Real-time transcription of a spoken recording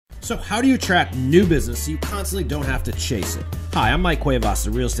So how do you attract new business so you constantly don't have to chase it? Hi, I'm Mike Cuevas, the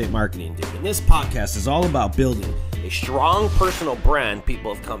Real Estate Marketing Dude, and this podcast is all about building a strong personal brand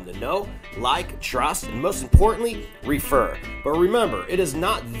people have come to know, like, trust, and most importantly, refer. But remember, it is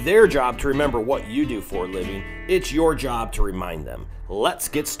not their job to remember what you do for a living. It's your job to remind them. Let's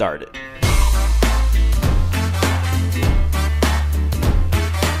get started.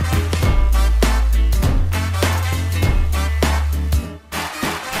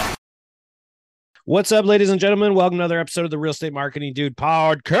 What's up, ladies and gentlemen? Welcome to another episode of the Real Estate Marketing Dude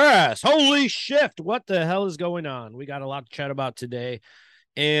podcast. Holy shift. What the hell is going on? We got a lot to chat about today.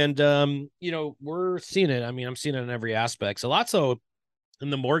 And, we're seeing it. I mean, I'm seeing it in every aspect. So lots of in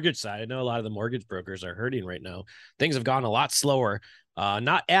the mortgage side. I know a lot of the mortgage brokers are hurting right now. Things have gone a lot slower.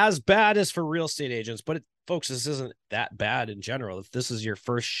 Not as bad as for real estate agents, but folks, this isn't that bad in general. If this is your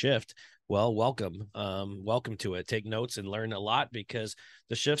first shift, well, welcome. Welcome to it. Take notes and learn a lot because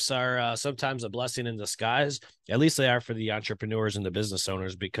the shifts are sometimes a blessing in disguise. At least they are for the entrepreneurs and the business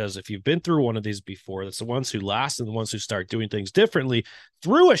owners, because if you've been through one of these before, that's the ones who last and the ones who start doing things differently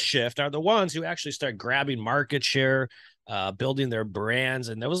through a shift are the ones who actually start grabbing market share, building their brands.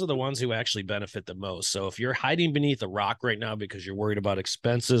 And those are the ones who actually benefit the most. So if you're hiding beneath a rock right now because you're worried about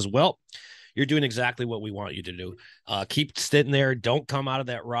expenses, well, you're doing exactly what we want you to do. Keep sitting there. Don't come out of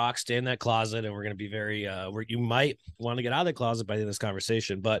that rock. Stay in that closet. And we're going to be very, you might want to get out of the closet by the end of this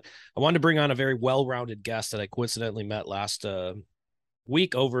conversation. But I wanted to bring on a very well-rounded guest that I coincidentally met last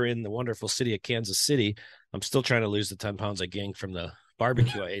week over in the wonderful city of Kansas City. I'm still trying to lose the 10 pounds I gained from the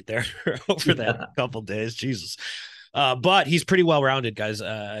barbecue I ate there over that couple days. Jesus. But he's pretty well-rounded, guys.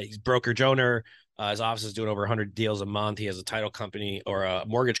 He's brokerage owner. His office is doing over 100 deals a month. He has a title company or a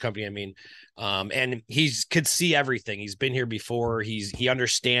mortgage company. And he's could see everything. He's been here before. He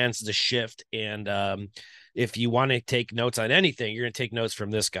understands the shift. And if you want to take notes on anything, you're going to take notes from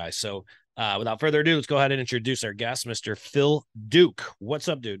this guy. So without further ado, let's go ahead and introduce our guest, Mr. Phil Duke. What's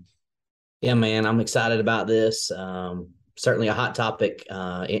up, dude? Yeah, man, I'm excited about this. Certainly a hot topic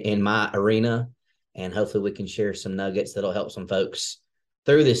in my arena, and hopefully we can share some nuggets that'll help some folks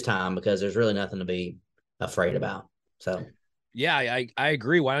through this time, because there's really nothing to be afraid about. So, yeah, I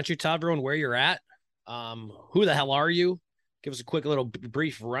agree. Why don't you tell everyone where you're at? Who the hell are you? Give us a quick little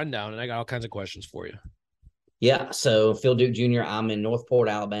brief rundown, and I got all kinds of questions for you. Yeah, so Phil Duke Jr., I'm in Northport,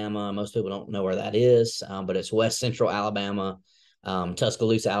 Alabama. Most people don't know where that is, but it's West Central Alabama.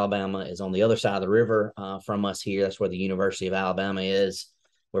 Tuscaloosa, Alabama is on the other side of the river from us here. That's where the University of Alabama is.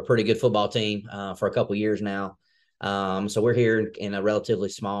 We're a pretty good football team for a couple of years now. So we're here in a relatively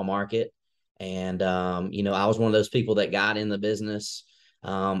small market. And, I was one of those people that got in the business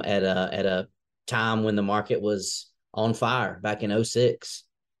at a time when the market was on fire back in 06.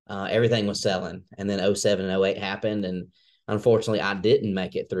 Everything was selling. And then 07 and 08 happened. And unfortunately, I didn't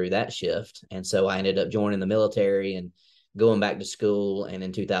make it through that shift. And so I ended up joining the military and going back to school. And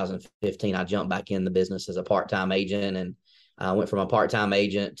in 2015, I jumped back in the business as a part-time agent. And I went from a part-time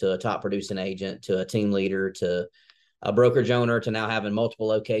agent to a top producing agent to a team leader to a brokerage owner to now having multiple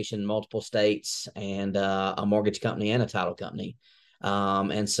locations, multiple states, and a mortgage company and a title company.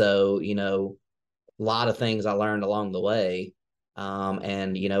 And so, a lot of things I learned along the way. I've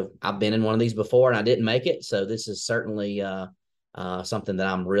been in one of these before and I didn't make it. So this is certainly something that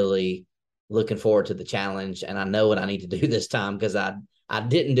I'm really looking forward to the challenge. And I know what I need to do this time, because I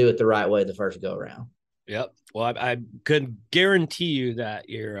didn't do it the right way the first go around. Yep. Well, I could guarantee you that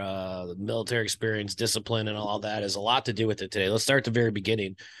your military experience, discipline, and all that is a lot to do with it today. Let's start at the very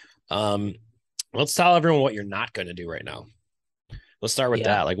beginning. Let's tell everyone what you're not going to do right now. Let's start with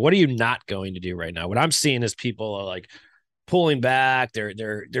that. Like, what are you not going to do right now? What I'm seeing is people are like pulling back.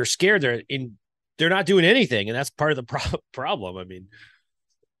 They're scared. They're not doing anything, and that's part of the problem. I mean.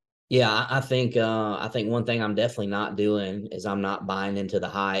 Yeah, I think one thing I'm definitely not doing is I'm not buying into the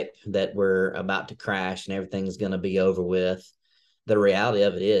hype that we're about to crash and everything's going to be over with. The reality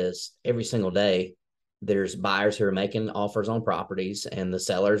of it is every single day there's buyers who are making offers on properties and the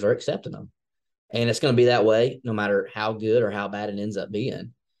sellers are accepting them. And it's going to be that way no matter how good or how bad it ends up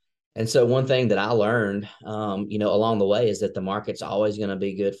being. And so one thing that I learned, along the way is that the market's always going to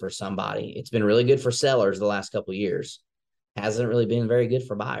be good for somebody. It's been really good for sellers the last couple of years. Hasn't really been very good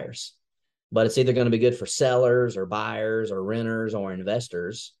for buyers, but it's either going to be good for sellers or buyers or renters or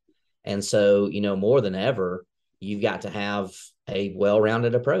investors. And so, more than ever, you've got to have a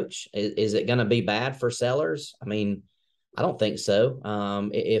well-rounded approach. Is it going to be bad for sellers? I mean, I don't think so.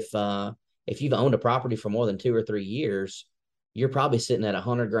 If you've owned a property for more than 2 or 3 years, you're probably sitting at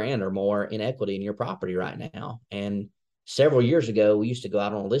 $100,000 or more in equity in your property right now. And several years ago, we used to go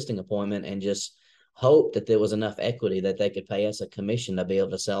out on a listing appointment and just hope that there was enough equity that they could pay us a commission to be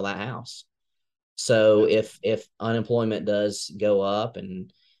able to sell that house. So if unemployment does go up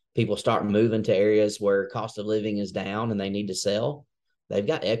and people start moving to areas where cost of living is down and they need to sell, they've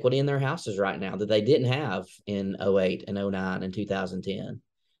got equity in their houses right now that they didn't have in '08 and '09 and 2010.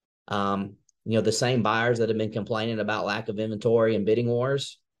 The same buyers that have been complaining about lack of inventory and bidding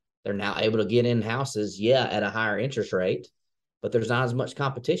wars, they're now able to get in houses, yeah, at a higher interest rate, but there's not as much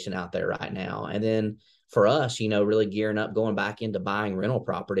competition out there right now. And then for us, really gearing up, going back into buying rental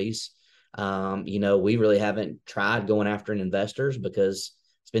properties. We really haven't tried going after investors because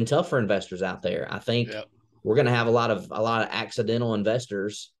it's been tough for investors out there. I think Yep. we're going to have a lot of accidental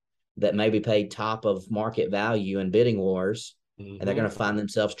investors that maybe paid top of market value in bidding wars, and they're Mm-hmm. going to find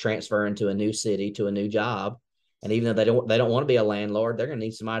themselves transferring to a new city, to a new job. And even though they don't want to be a landlord, they're going to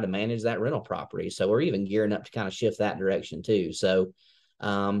need somebody to manage that rental property. So we're even gearing up to kind of shift that direction too. So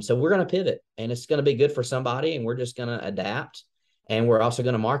we're going to pivot, and it's going to be good for somebody, and we're just going to adapt, and we're also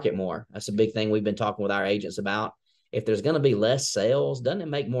going to market more. That's a big thing we've been talking with our agents about. If there's going to be less sales, doesn't it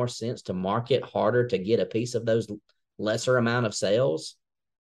make more sense to market harder to get a piece of those lesser amount of sales?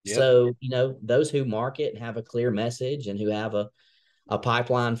 Yep. So, those who market and have a clear message and who have a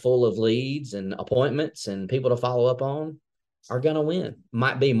pipeline full of leads and appointments and people to follow up on are going to win.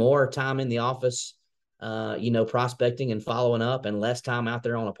 Might be more time in the office, prospecting and following up, and less time out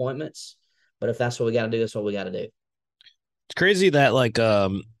there on appointments. But if that's what we got to do, that's what we got to do. It's crazy that like a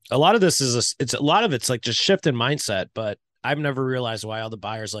lot of this is a lot of it's like just shift in mindset, but I've never realized why all the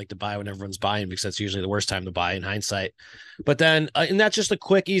buyers like to buy when everyone's buying, because that's usually the worst time to buy in hindsight. But then and that's just a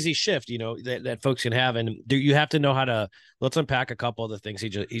quick easy shift, that folks can have. And you have to know how to. Let's unpack a couple of the things he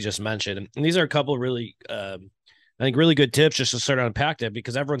just mentioned, and these are a couple of really I think really good tips just to start to unpack that,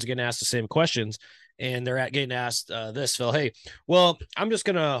 because everyone's getting asked the same questions, and they're getting asked this, Phil. Hey, well, I'm just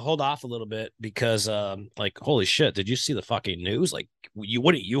gonna hold off a little bit because, like, holy shit, did you see the fucking news? Like,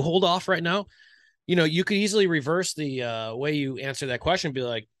 wouldn't you hold off right now? You could easily reverse the way you answer that question and be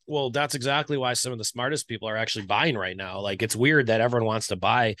like, well, that's exactly why some of the smartest people are actually buying right now. Like, it's weird that everyone wants to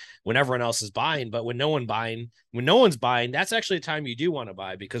buy when everyone else is buying, but when no one's buying, that's actually a time you do want to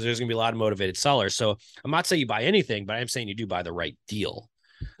buy, because there's going to be a lot of motivated sellers. So I'm not saying you buy anything, but I'm saying you do buy the right deal.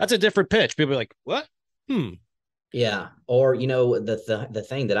 That's a different pitch. People are like, what? Yeah. Or, the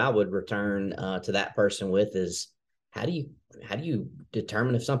thing that I would return to that person with is, how do you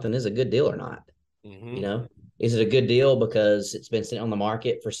determine if something is a good deal or not? You Mm-hmm. know, is it a good deal because it's been sitting on the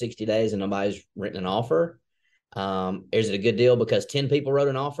market for 60 days and nobody's written an offer? Is it a good deal because 10 people wrote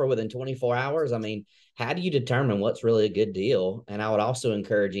an offer within 24 hours? I mean, how do you determine what's really a good deal? And I would also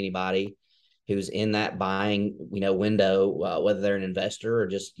encourage anybody who's in that buying, window, whether they're an investor or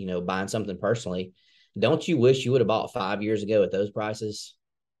just, buying something personally. Don't you wish you would have bought 5 years ago at those prices?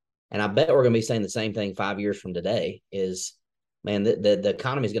 And I bet we're going to be saying the same thing 5 years from today is, man, the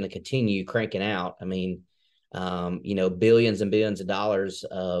economy is going to continue cranking out. I mean, billions and billions of dollars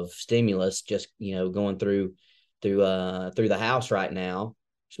of stimulus just, going through the house right now.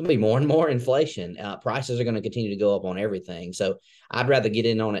 There's going to be more and more inflation. Prices are going to continue to go up on everything. So I'd rather get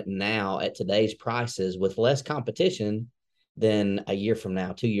in on it now at today's prices with less competition than a year from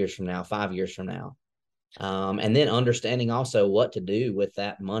now, 2 years from now, 5 years from now. And then understanding also what to do with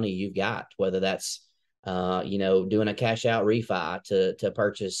that money you've got, whether that's doing a cash out refi to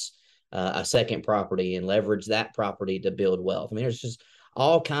purchase a second property and leverage that property to build wealth. I mean, there's just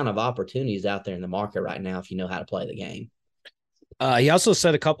all kind of opportunities out there in the market right now if you know how to play the game. He also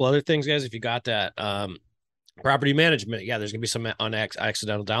said a couple other things, guys. If you got that, property management, yeah, there's gonna be some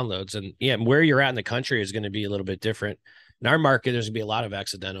accidental downloads, and yeah, where you're at in the country is going to be a little bit different. In our market, there's gonna be a lot of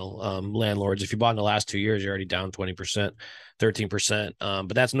accidental landlords. If you bought in the last 2 years, you're already down 20%, 13%.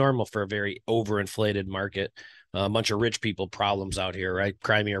 But that's normal for a very overinflated market. A bunch of rich people problems out here, right?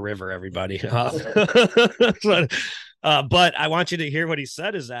 Crimea River, everybody. But I want you to hear what he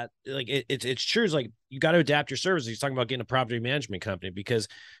said is that, like, it's true. It's like you got to adapt your services. He's talking about getting a property management company, because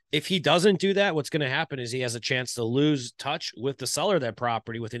if he doesn't do that, what's going to happen is he has a chance to lose touch with the seller of that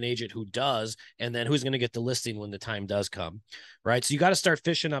property with an agent who does, and then who's going to get the listing when the time does come, right? So you got to start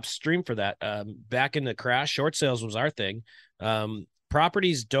fishing upstream for that. Back in the crash, short sales was our thing.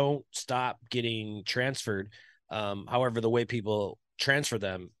 Properties don't stop getting transferred. However, the way people transfer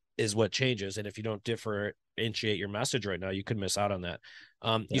them is what changes. And if you don't differentiate your message right now, you could miss out on that.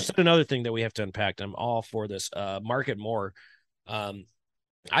 You Yeah. said another thing that we have to unpack. I'm all for this. Market more.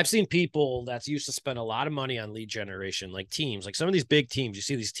 I've seen people that's used to spend a lot of money on lead generation, like teams, like some of these big teams. You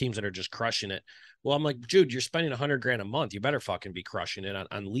see these teams that are just crushing it. Well, I'm like, dude, you're spending 100 grand a month. You better fucking be crushing it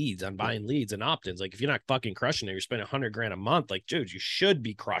on leads, on buying leads and opt-ins. Like, if you're not fucking crushing it, you're spending 100 grand a month. Like, dude, you should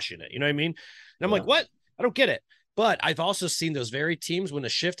be crushing it. You know what I mean? And I'm like, Yeah. what? I don't get it. But I've also seen those very teams when the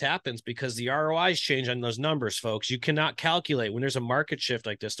shift happens because the ROIs change on those numbers, folks. You cannot calculate when there's a market shift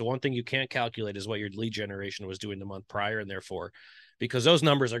like this. The one thing you can't calculate is what your lead generation was doing the month prior, and therefore, because those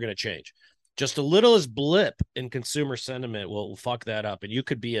numbers are going to change. Just a littlest blip in consumer sentiment will fuck that up, and you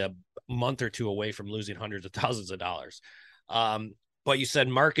could be a month or two away from losing hundreds of thousands of dollars. But you said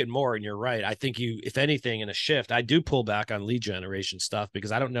market more, and you're right. I think you, if anything, in a shift, I do pull back on lead generation stuff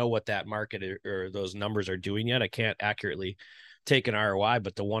because I don't know what that market or those numbers are doing yet. I can't accurately take an ROI,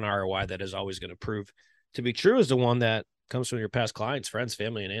 but the one ROI that is always going to prove to be true is the one that comes from your past clients, friends,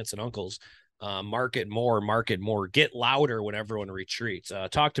 family, and aunts and uncles. Market more, get louder when everyone retreats.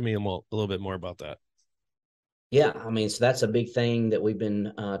 Talk to me a little bit more about that. Yeah, I mean, so that's a big thing that we've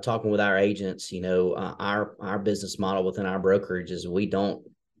been talking with our agents. Our business model within our brokerage is we don't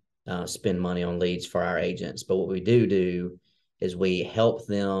spend money on leads for our agents, but what we do is we help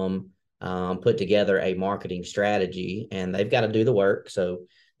them put together a marketing strategy, and they've got to do the work. So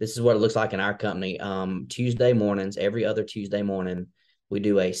this is what it looks like in our company. Tuesday mornings, every other Tuesday morning, we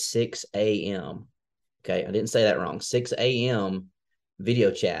do a 6 a.m. Okay, I didn't say that wrong. 6 a.m.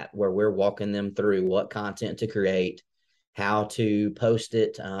 video chat where we're walking them through what content to create, how to post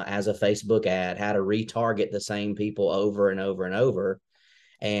it as a Facebook ad, how to retarget the same people over and over and over.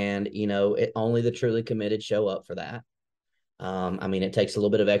 And, only the truly committed show up for that. I mean, it takes a little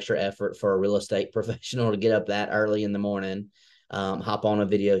bit of extra effort for a real estate professional to get up that early in the morning, hop on a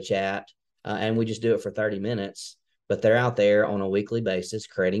video chat, and we just do it for 30 minutes. But they're out there on a weekly basis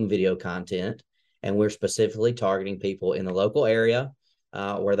creating video content, and we're specifically targeting people in the local area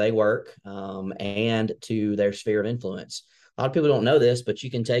where they work and to their sphere of influence. A lot of people don't know this, but you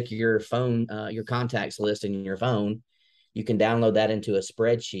can take your phone, your contacts list in your phone. You can download that into a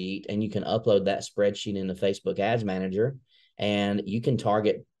spreadsheet, and you can upload that spreadsheet into Facebook Ads Manager, and you can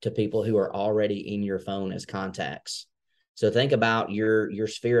target to people who are already in your phone as contacts. So think about your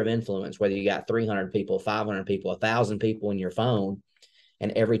sphere of influence, whether you got 300 people, 500 people, 1,000 people in your phone,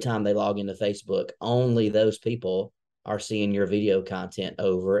 and every time they log into Facebook, only those people are seeing your video content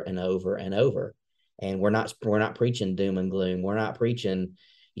over and over and over. And we're not preaching doom and gloom. We're not preaching,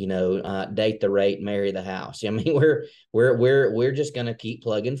 date the rate, marry the house. I mean, we're just going to keep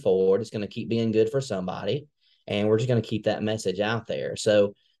plugging forward. It's going to keep being good for somebody, and we're just going to keep that message out there.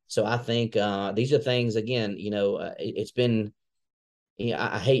 So I think these are things, again, it's been,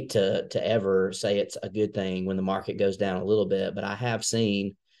 I hate to ever say it's a good thing when the market goes down a little bit, but I have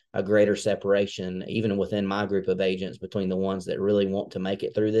seen a greater separation even within my group of agents between the ones that really want to make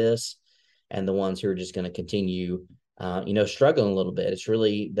it through this and the ones who are just going to continue, struggling a little bit. It's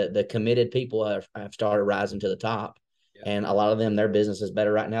really the committed people have started rising to the top, Yeah. and a lot of them, their business is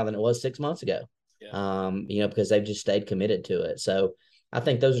better right now than it was 6 months ago. Yeah. Because they've just stayed committed to it. So I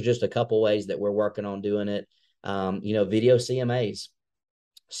think those are just a couple ways that we're working on doing it. Video CMAs,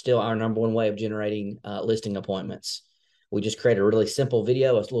 still our number one way of generating listing appointments. We just create a really simple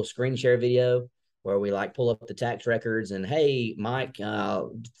video, a little screen share video where we pull up the tax records and, hey, Mike,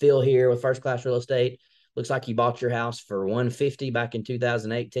 Phil here with First Class Real Estate. Looks like you bought your house for $150 back in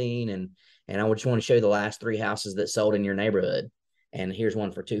 2018, and I just want to show you the last 3 houses that sold in your neighborhood. And here's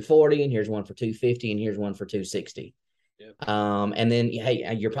one for 240, and here's one for 250, and here's one for 260. Yep. And then,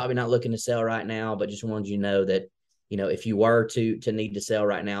 hey, you're probably not looking to sell right now, but just wanted you to know that, if you were to need to sell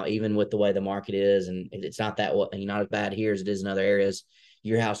right now, even with the way the market is, and it's not not as bad here as it is in other areas,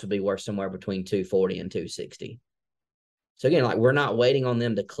 your house would be worth somewhere between 240 and 260. So again, we're not waiting on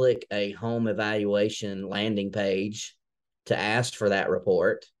them to click a home evaluation landing page to ask for that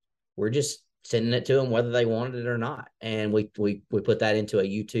report. We're just sending it to them whether they wanted it or not, and we put that into a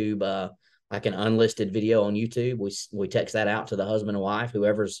YouTube, like an unlisted video on YouTube. We text that out to the husband and wife,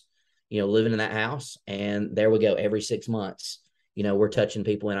 whoever's living in that house, and there we go. Every 6 months, we're touching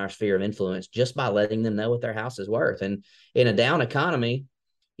people in our sphere of influence just by letting them know what their house is worth. And in a down economy,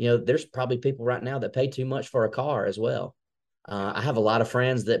 there's probably people right now that pay too much for a car as well. I have a lot of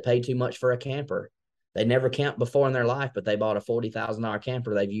friends that pay too much for a camper. They never camped before in their life, but they bought a $40,000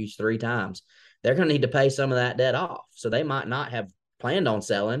 camper they've used 3 times. They're going to need to pay some of that debt off. So they might not have planned on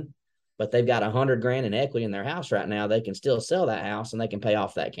selling, but they've got 100 grand in equity in their house right now. They can still sell that house and they can pay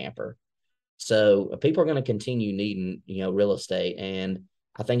off that camper. So people are going to continue needing, real estate. And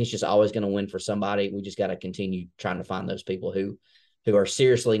I think it's just always going to win for somebody. We just got to continue trying to find those people who are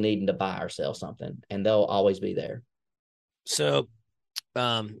seriously needing to buy or sell something, and they'll always be there. So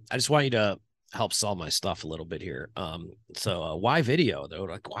I just want you to help sell my stuff a little bit here. So why video though?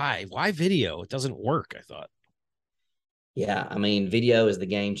 Like why video? It doesn't work, I thought. Yeah, I mean, video is the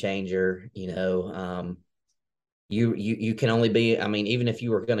game changer. You can only be. I mean, even if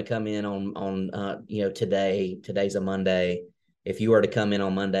you were going to come in on today's a Monday. If you were to come in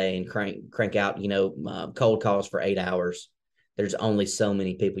on Monday and crank out cold calls for 8 hours, there's only so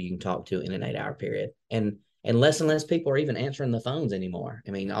many people you can talk to in an 8 hour period, and less people are even answering the phones anymore.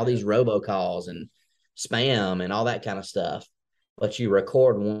 I mean, all Yeah. these robocalls and spam and all that kind of stuff. But you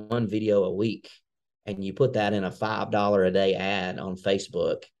record one video a week, and you put that in a $5 a day ad on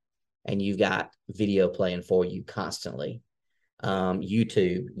Facebook, and you've got video playing for you constantly. Yeah.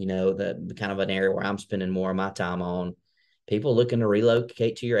 YouTube, the kind of an area where I'm spending more of my time on. People looking to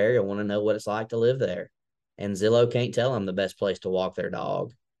relocate to your area want to know what it's like to live there. And Zillow can't tell them the best place to walk their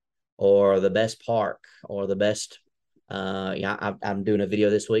dog or the best park or the best. I'm doing a video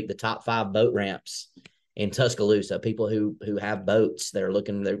this week, the top 5 boat ramps in Tuscaloosa. People who have boats, they're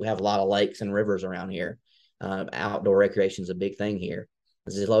looking. They have a lot of lakes and rivers around here. Outdoor recreation is a big thing here.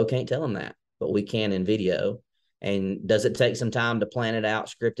 Zillow can't tell them that, but we can in video. And does it take some time to plan it out,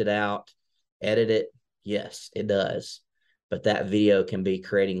 script it out, edit it? Yes, it does. But that video can be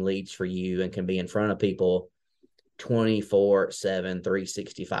creating leads for you and can be in front of people 24/7,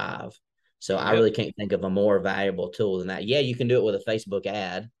 365. So I Yep. really can't think of a more valuable tool than that. Yeah, you can do it with a Facebook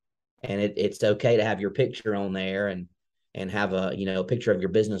ad, and it's okay to have your picture on there and have a picture of your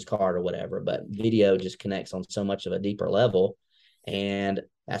business card or whatever. But video just connects on so much of a deeper level, and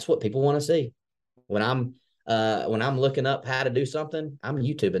that's what people want to see. When I'm looking up how to do something, I'm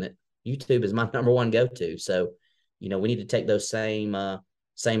YouTubing it. YouTube is my number one go to. So, we need to take those same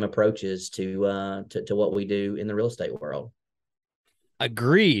approaches to what we do in the real estate world.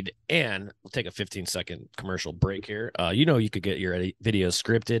 Agreed. And we'll take a 15-second commercial break here. You could get your videos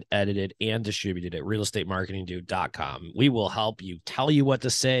scripted, edited, and distributed at realestatemarketingdude.com. We will help you, tell you what to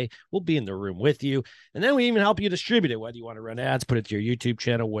say. We'll be in the room with you. And then we even help you distribute it, whether you want to run ads, put it to your YouTube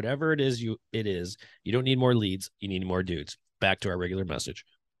channel, whatever it is. You don't need more leads. You need more dudes. Back to our regular message.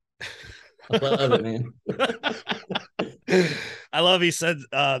 I love it, man. I love he said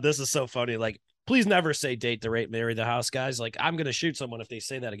this is so funny. Like, please never say date the rate, marry the house, guys. Like, I'm gonna shoot someone if they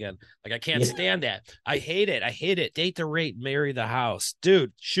say that again. Like, I can't Yeah, stand that. I hate it. I hate it. Date the rate, marry the house.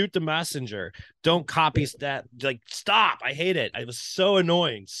 Dude, shoot the messenger. Don't copy that. Like, stop. I hate it. It was so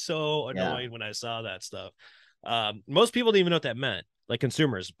annoying. So yeah, annoying when I saw that stuff. Most people didn't even know what that meant. Like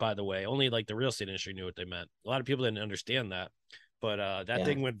consumers, by the way. Only like the real estate industry knew what they meant. A lot of people didn't understand that. But that yeah,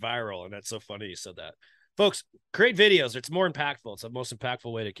 thing went viral, and that's so funny you said that. Folks, create videos. It's more impactful. It's the most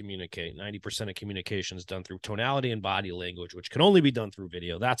impactful way to communicate. 90% of communication is done through tonality and body language, which can only be done through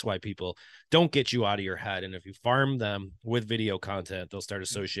video. That's why people don't get you out of your head. And if you farm them with video content, they'll start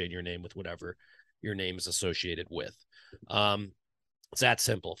associating your name with whatever your name is associated with. It's that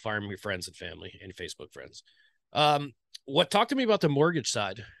simple. Farm your friends and family and Facebook friends. Talk to me about the mortgage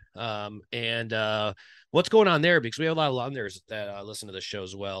side and what's going on there, because we have a lot of lenders that listen to the show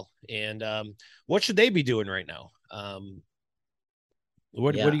as well. And what should they be doing right now? yeah.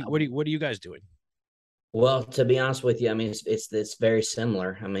 What are you guys doing? Well, to be honest with you, I mean, it's very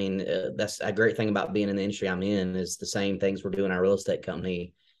similar. I mean, that's a great thing about being in the industry I'm in is the same things we're doing. Our real estate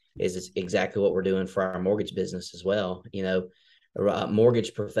company is exactly what we're doing for our mortgage business as well.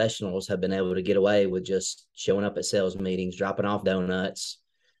 Mortgage professionals have been able to get away with just showing up at sales meetings, dropping off donuts,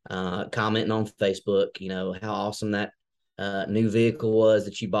 commenting on Facebook. How awesome that new vehicle was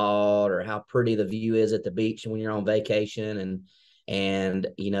that you bought, or how pretty the view is at the beach when you're on vacation, and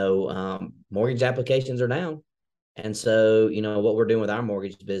mortgage applications are down. And so what we're doing with our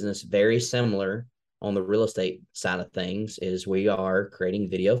mortgage business, very similar on the real estate side of things, is we are creating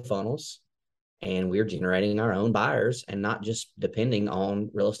video funnels, and we're generating our own buyers and not just depending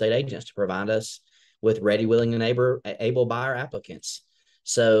on real estate agents to provide us with ready, willing, and able buyer applicants.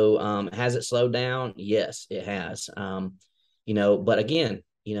 So has it slowed down? Yes, it has. But again,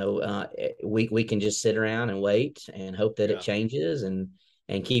 we can just sit around and wait and hope that it Yeah. changes and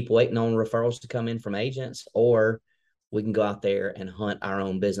keep waiting on referrals to come in from agents, or we can go out there and hunt our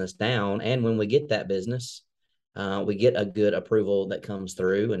own business down. And when we get that business, we get a good approval that comes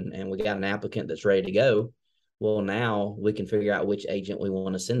through, and we got an applicant that's ready to go. Well, now we can figure out which agent we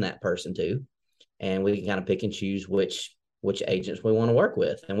want to send that person to, and we can kind of pick and choose which agents we want to work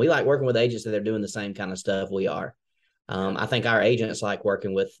with. And we like working with agents that are doing the same kind of stuff we are. Yeah. I think our agents like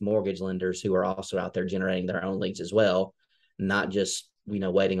working with mortgage lenders who are also out there generating their own leads as well, not just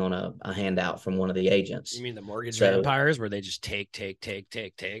waiting on a handout from one of the You agents. mean the mortgage So vampires where they just take? They're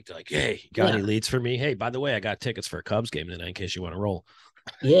like, hey, got any yeah, leads for me? Hey, by the way, I got tickets for a Cubs game tonight in case you want to roll.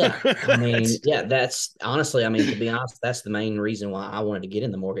 yeah. I mean, It's, yeah, that's honestly, I mean, to be honest, that's the main reason why I wanted to get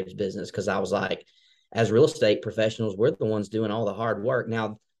in the mortgage business, because I was like, as real estate professionals, we're the ones doing all the hard work.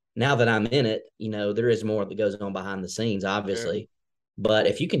 Now that I'm in it, there is more that goes on behind the scenes, yeah. obviously. But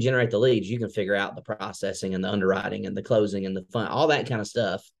if you can generate the leads, you can figure out the processing and the underwriting and the closing and the fun, all that kind of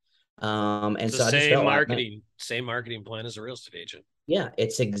stuff. And It's the so I just felt like, man, same marketing plan as a real estate agent. yeah,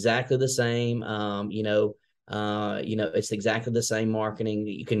 it's exactly the same. It's exactly the same marketing.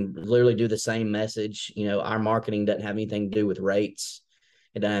 You can literally do the same message. Our marketing doesn't have anything to do with rates.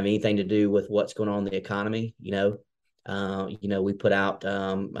 It doesn't have anything to do with what's going on in the economy. We put out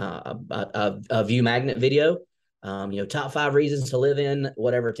a view magnet video. Top 5 reasons to live in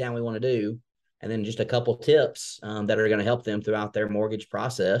whatever town we want to do, and then just a couple tips that are going to help them throughout their mortgage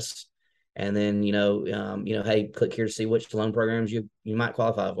process. And then hey, click here to see which loan programs you might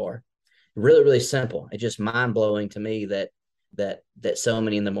qualify for. Really, really simple. It's just mind blowing to me that so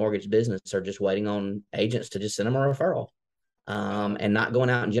many in the mortgage business are just waiting on agents to just send them a referral, and not going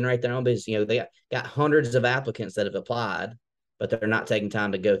out and generate their own business. They got hundreds of applicants that have applied, but they're not taking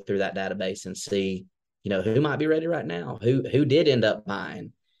time to go through that database and see, who might be ready right now, who did end up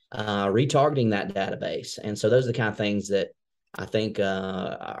buying, retargeting that database. And so those are the kind of things that I think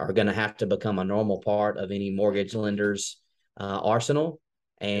are going to have to become a normal part of any mortgage lender's arsenal.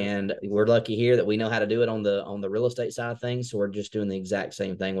 Yeah. And we're lucky here that we know how to do it on the real estate side of things. So we're just doing the exact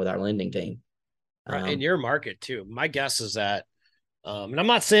same thing with our lending team. Right. In Um, your market too. My guess is that, and I'm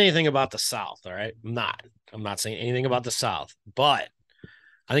not saying anything about the South. All right. I'm not saying anything about the South, but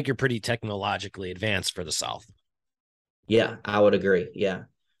I think you're pretty technologically advanced for the South. Yeah, I would agree. Yeah.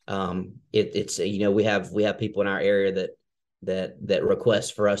 It's we have people in our area that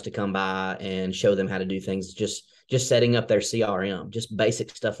request for us to come by and show them how to do things, just setting up their CRM, just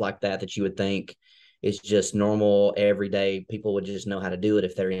basic stuff like that you would think is just normal everyday. People would just know how to do it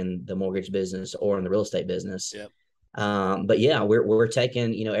if they're in the mortgage business or in the real estate business. Yep. But yeah, we're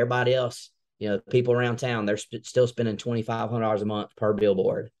taking, everybody else, people around town, they're still spending $2,500 a month per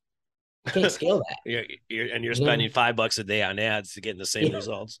billboard. You can't scale that, You're you know? spending $5 a day on ads to get the same Yeah.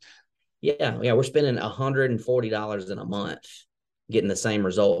 results. Yeah. We're spending $140 in a month getting the same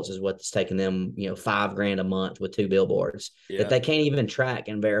results as what's taking them, $5,000 a month with 2 billboards that Yeah. they can't even track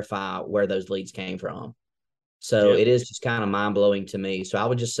and verify where those leads came from. So Yep. it is just kind of mind blowing to me. So I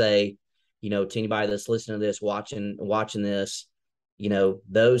would just say, to anybody that's listening to this, watching this,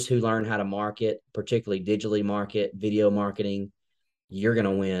 those who learn how to market, particularly digitally market, video marketing, you're going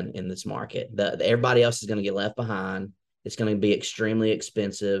to win in this market. Everybody else is going to get left behind. It's going to be extremely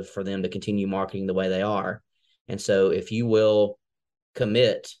expensive for them to continue marketing the way they are. And so if you will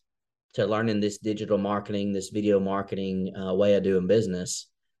commit to learning this digital marketing, this video marketing way of doing business,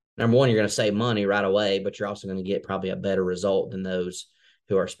 number one, you're going to save money right away, but you're also going to get probably a better result than those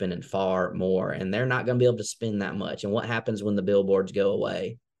who are spending far more. And they're not going to be able to spend that much. And what happens when the billboards go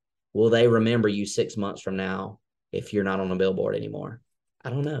away? Will they remember you 6 months from now if you're not on a billboard anymore? I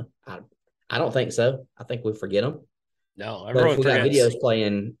don't know. I don't think so. I think we forget them. No, But if everyone we got forgets. videos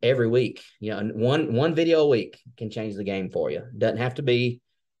playing every week, one video a week can change the game for you. Doesn't have to be,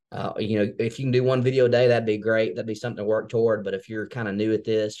 if you can do one video a day, that'd be great. That'd be something to work toward. But if you're kind of new at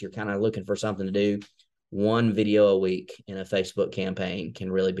this, you're kind of looking for something to do, one video a week in a Facebook campaign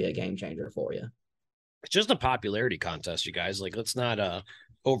can really be a game changer for you. It's just a popularity contest, you guys. Like, let's not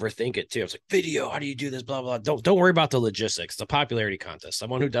overthink it too. It's like video, how do you do this? Blah blah. Don't worry about the logistics. It's a popularity contest.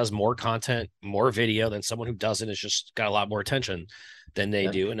 Someone who does more content, more video than someone who doesn't is just got a lot more attention than they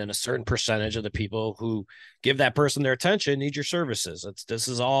Yeah. do. And then a certain percentage of the people who give that person their attention need your services. This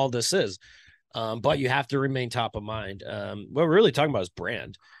is all this is. But you have to remain top of mind. What we're really talking about is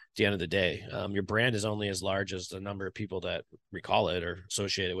brand. At the end of the day, your brand is only as large as the number of people that recall it or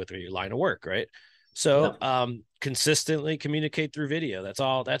associate it with your line of work, right? So Yep. consistently communicate through video. That's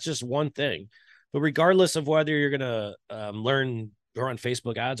all. That's just one thing. But regardless of whether you're gonna learn or on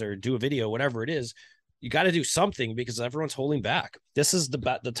Facebook ads or do a video, whatever it is, you got to do something because everyone's holding back. This is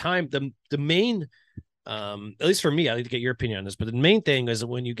the time the main at least for me, I need to get your opinion on this, but the main thing is that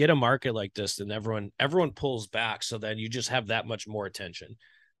when you get a market like this, then everyone pulls back, so then you just have that much more attention.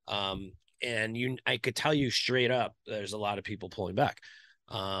 Um, and I could tell you straight up, there's a lot of people pulling back.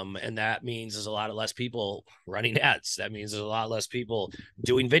 And that means there's a lot of less people running ads. That means there's a lot less people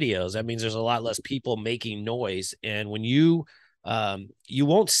doing videos. That means there's a lot less people making noise. And when you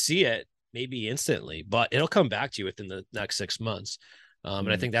won't see it maybe instantly, but it'll come back to you within the next 6 months.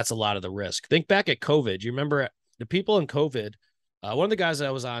 And I think that's a lot of the risk. Think back at COVID. You remember the people in COVID One of the guys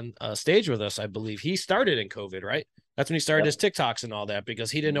that was on stage with us, I believe, he started in COVID, right? That's when he started his TikToks and all that because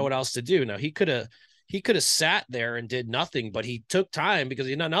he didn't know what else to do. Now he could have sat there and did nothing, but he took time because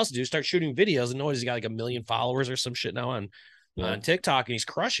he had nothing else to do. Start shooting videos, and nobody's got like 1 million followers or some shit now on TikTok, and he's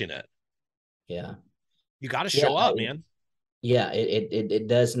crushing it. Yeah, you got to show up, man. Yeah, it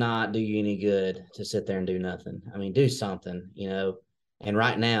does not do you any good to sit there and do nothing. I mean, do something, you know. And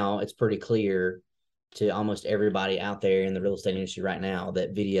right now, it's pretty clear to almost everybody out there in the real estate industry right now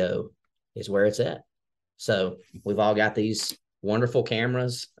that video is where it's at. So we've all got these wonderful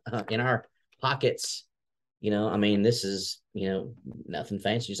cameras in our pockets. You know, I mean, this is, you know, nothing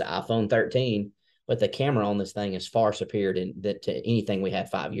fancy. It's an iPhone 13, but the camera on this thing is far superior to anything we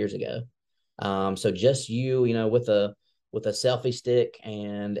had 5 years ago. So just you know, with a selfie stick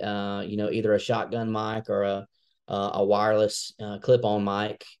and you know, either a shotgun mic or a wireless clip-on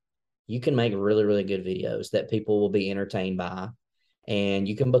mic, you can make really, really good videos that people will be entertained by, and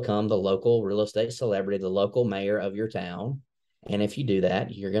you can become the local real estate celebrity, the local mayor of your town. And if you do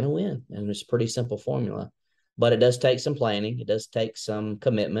that, you're going to win. And it's a pretty simple formula, but it does take some planning. It does take some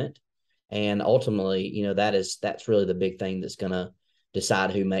commitment. And ultimately, you know, that's really the big thing that's going to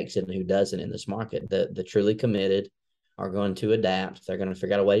decide who makes it and who doesn't in this market. The truly committed are going to adapt. They're going to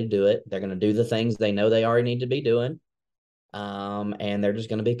figure out a way to do it. They're going to do the things they know they already need to be doing. And they're just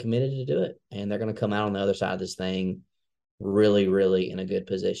going to be committed to do it. And they're going to come out on the other side of this thing really, really in a good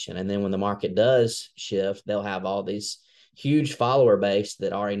position. And then when the market does shift, they'll have all these huge follower base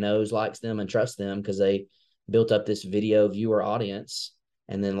that already knows, likes them, and trusts them because they built up this video viewer audience.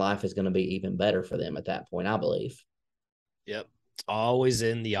 And then life is going to be even better for them at that point, I believe. Yep. It's always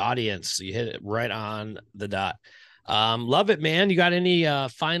in the audience. You hit it right on the dot. Love it, man. You got any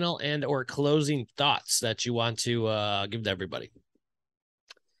final and or closing thoughts that you want to give to everybody?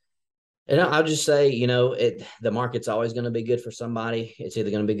 And I'll just say, you know, the market's always going to be good for somebody. It's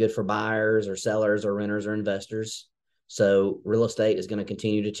either going to be good for buyers or sellers or renters or investors. So real estate is going to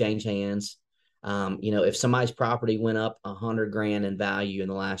continue to change hands. You know, if somebody's property went up $100,000 in value in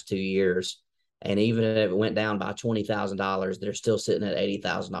the last 2 years, and even if it went down by $20,000, they're still sitting at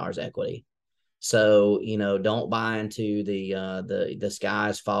 $80,000 equity. So, you know, don't buy into the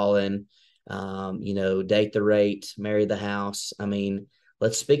sky's falling, you know, date the rate, marry the house. I mean,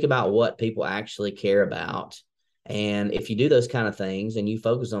 let's speak about what people actually care about. And if you do those kind of things and you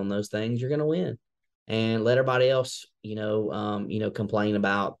focus on those things, you're going to win. And let everybody else, you know, complain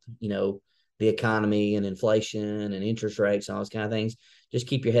about, you know, the economy and inflation and interest rates and all those kind of things. Just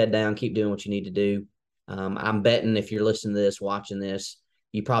keep your head down, keep doing what you need to do. I'm betting if you're listening to this, watching this,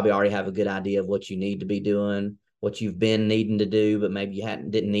 you probably already have a good idea of what you need to be doing, what you've been needing to do, but maybe you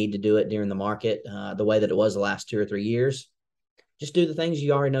didn't need to do it during the market the way that it was the last 2 or 3 years. Just do the things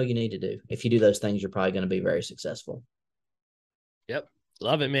you already know you need to do. If you do those things, you're probably going to be very successful. Yep.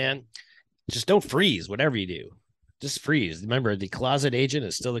 Love it, man. Just don't freeze, whatever you do. Just freeze. Remember, the closet agent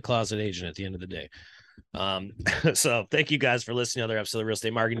is still the closet agent at the end of the day. So thank you guys for listening to another episode of Real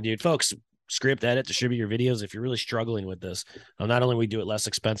Estate Marketing Dude. Folks, script, edit, distribute your videos. If you're really struggling with this, not only we do it less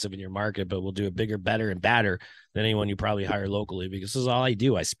expensive in your market, but we'll do it bigger, better, and badder than anyone you probably hire locally, because this is all I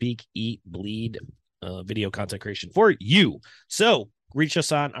do. I speak, eat, bleed video content creation for you. So reach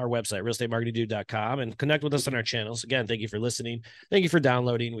us on our website, realestatemarketingdude.com, and connect with us on our channels. Again, thank you for listening. Thank you for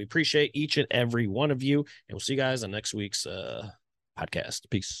downloading. We appreciate each and every one of you, and we'll see you guys on next week's podcast.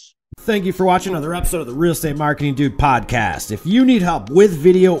 Peace. Thank you for watching another episode of the Real Estate Marketing Dude podcast. If you need help with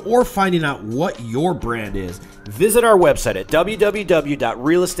video or finding out what your brand is, visit our website at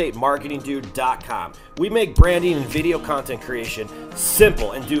www.realestatemarketingdude.com. We make branding and video content creation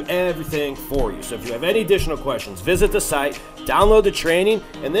simple and do everything for you. So if you have any additional questions, visit the site, download the training,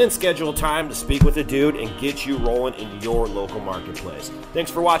 and then schedule time to speak with a dude and get you rolling in your local marketplace.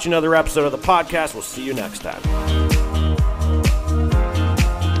 Thanks for watching another episode of the podcast. We'll see you next time.